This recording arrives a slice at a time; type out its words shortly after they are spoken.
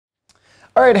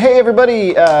Alright, hey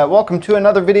everybody, welcome to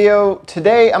another video.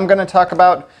 Today I'm going to talk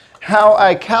about how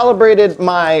I calibrated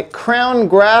my crown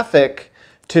graphic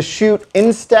to shoot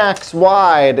Instax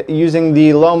wide using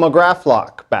the Loma graph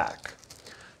lock back.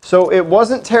 So it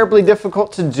wasn't terribly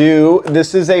difficult to do.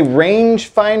 This is a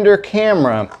rangefinder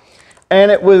camera,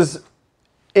 and it was,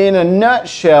 in a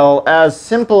nutshell, as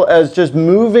simple as just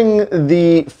moving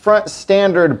the front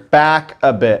standard back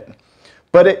a bit.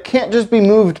 But it can't just be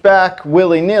moved back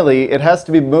willy-nilly, it has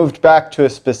to be moved back to a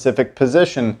specific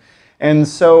position. And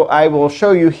so I will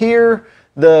show you here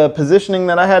the positioning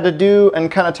that I had to do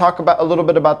and kind of talk about a little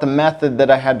bit about the method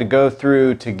that I had to go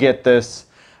through to get this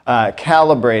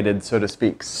calibrated, so to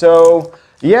speak. So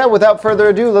yeah, without further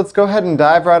ado, let's go ahead and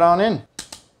dive right on in.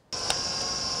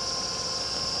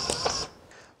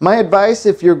 My advice,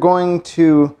 if you're going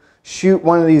to shoot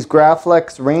one of these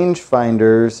Graflex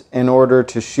rangefinders in order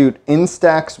to shoot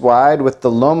Instax wide with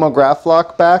the Loma graph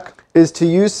lock back, is to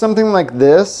use something like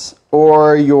this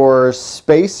or your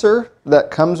spacer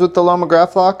that comes with the Loma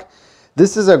graph lock.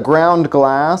 This is a ground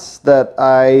glass that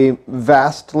I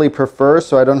vastly prefer,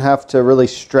 so I don't have to really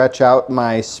stretch out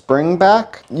my spring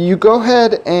back. You go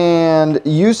ahead and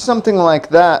use something like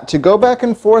that to go back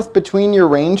and forth between your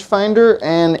rangefinder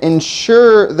and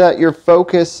ensure that your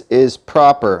focus is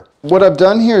proper. What I've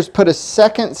done here is put a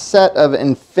second set of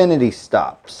infinity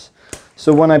stops.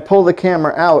 So when I pull the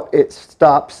camera out, it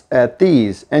stops at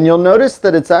these. And you'll notice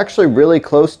that it's actually really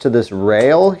close to this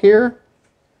rail here.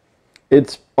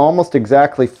 It's almost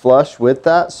exactly flush with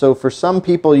that. So for some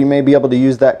people, you may be able to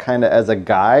use that kind of as a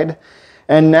guide.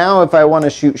 And now if I want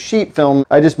to shoot sheet film,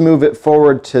 I just move it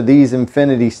forward to these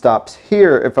infinity stops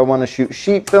here. If I want to shoot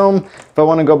sheet film, if I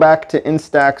want to go back to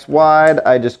Instax wide,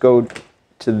 I just go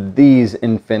to these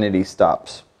infinity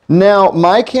stops. Now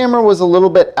my camera was a little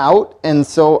bit out, and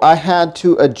so I had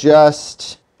to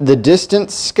adjust the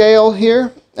distance scale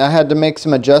here. I had to make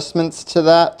some adjustments to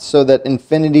that so that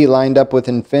infinity lined up with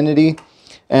infinity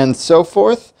and so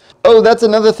forth. Oh, that's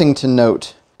another thing to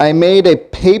note. I made a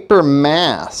paper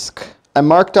mask. I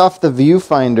marked off the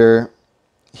viewfinder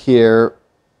here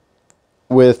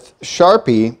with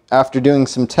Sharpie after doing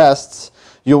some tests.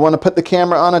 You'll want to put the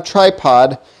camera on a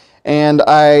tripod, and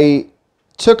I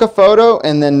took a photo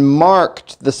and then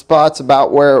marked the spots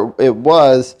about where it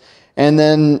was, and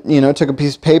then, took a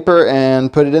piece of paper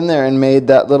and put it in there and made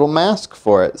that little mask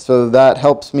for it. So that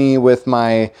helps me with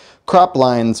my crop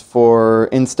lines for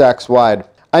Instax wide.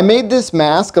 I made this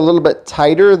mask a little bit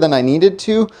tighter than I needed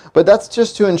to, but that's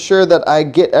just to ensure that I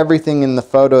get everything in the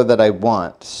photo that I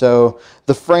want. So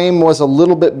the frame was a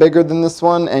little bit bigger than this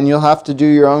one, and you'll have to do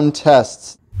your own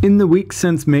tests. In the weeks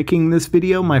since making this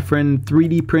video, my friend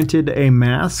 3D printed a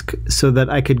mask so that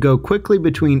I could go quickly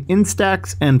between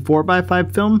Instax and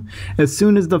 4x5 film. As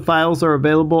soon as the files are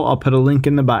available, I'll put a link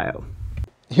in the bio.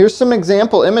 Here's some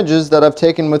example images that I've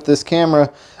taken with this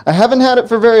camera. I haven't had it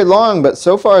for very long, but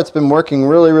so far it's been working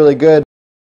really, really good.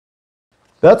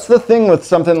 That's the thing with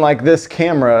something like this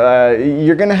camera.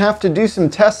 You're going to have to do some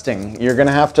testing. You're going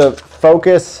to have to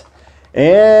focus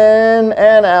in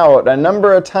and out a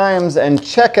number of times and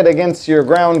check it against your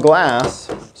ground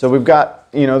glass. So we've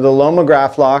got, the Loma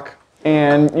graph lock,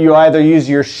 and you either use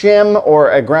your shim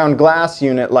or a ground glass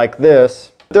unit like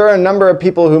this. There are a number of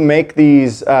people who make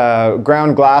these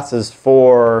ground glasses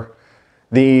for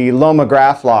the Loma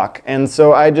graph lock, and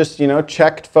so I just,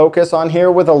 checked focus on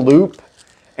here with a loop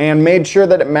and made sure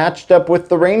that it matched up with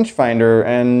the rangefinder,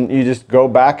 and you just go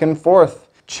back and forth.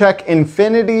 Check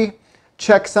infinity.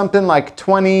 Check something like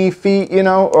 20 feet,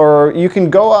 or you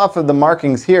can go off of the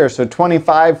markings here. So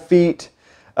 25 feet,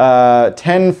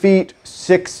 10 feet,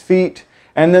 6 feet,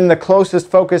 and then the closest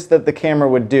focus that the camera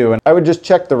would do. And I would just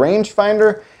check the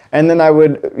rangefinder, and then I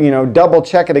would, double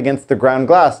check it against the ground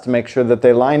glass to make sure that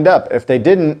they lined up. If they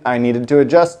didn't, I needed to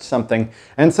adjust something.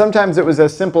 And sometimes it was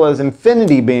as simple as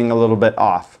infinity being a little bit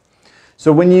off.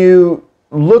 So when you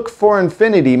look for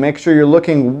infinity, make sure you're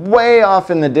looking way off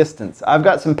in the distance. I've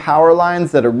got some power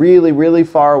lines that are really, really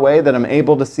far away that I'm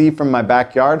able to see from my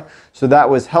backyard, so that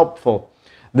was helpful.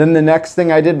 Then the next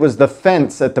thing I did was the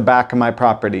fence at the back of my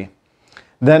property.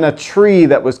 Then a tree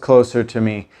that was closer to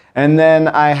me. And then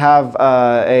I have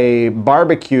a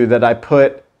barbecue that I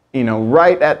put,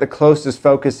 right at the closest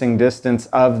focusing distance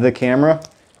of the camera.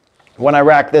 When I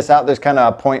rack this out, there's kind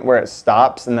of a point where it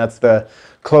stops, and that's the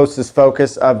closest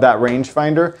focus of that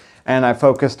rangefinder, and I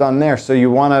focused on there. So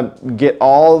you want to get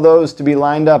all those to be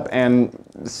lined up and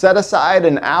set aside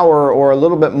an hour or a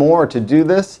little bit more to do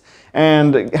this,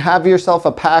 and have yourself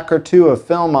a pack or two of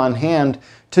film on hand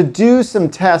to do some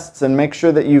tests and make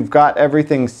sure that you've got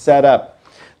everything set up.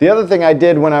 The other thing I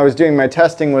did when I was doing my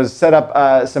testing was set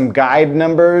up some guide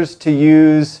numbers to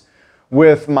use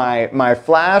with my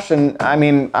flash. And I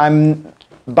mean, I'm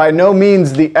by no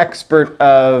means the expert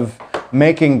of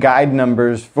making guide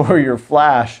numbers for your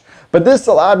flash, but this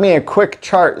allowed me a quick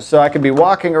chart so I could be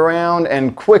walking around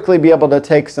and quickly be able to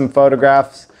take some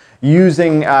photographs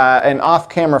using an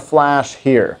off-camera flash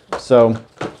here. So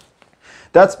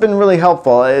that's been really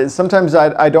helpful. Sometimes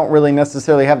I don't really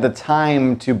necessarily have the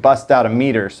time to bust out a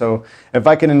meter. So if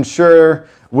I can ensure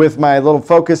with my little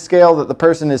focus scale that the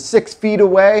person is 6 feet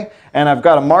away and I've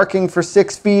got a marking for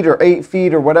 6 feet or 8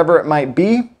 feet or whatever it might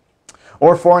be,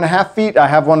 or 4.5 feet, I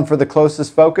have one for the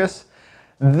closest focus,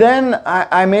 then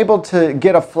I'm able to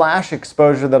get a flash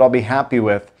exposure that I'll be happy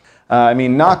with. I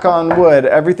mean, knock on wood,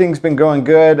 everything's been going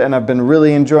good and I've been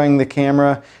really enjoying the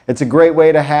camera. It's a great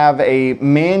way to have a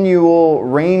manual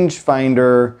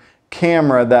rangefinder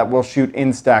camera that will shoot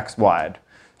Instax wide.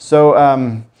 So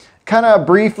kind of a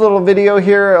brief little video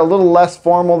here, a little less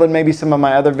formal than maybe some of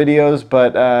my other videos,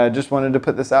 but just wanted to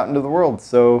put this out into the world.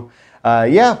 So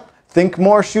yeah, think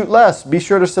more, shoot less. Be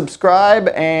sure to subscribe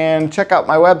and check out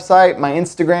my website, my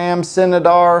Instagram,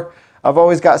 Cinedar. I've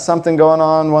always got something going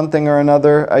on, one thing or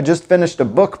another. I just finished a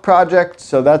book project,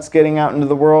 so that's getting out into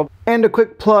the world. And a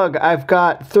quick plug, I've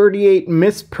got 38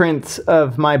 misprints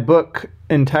of my book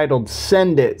entitled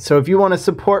Send It. So if you want to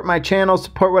support my channel,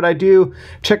 support what I do,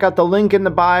 check out the link in the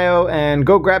bio and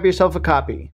go grab yourself a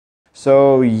copy.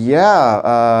 So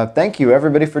yeah, thank you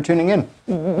everybody for tuning in.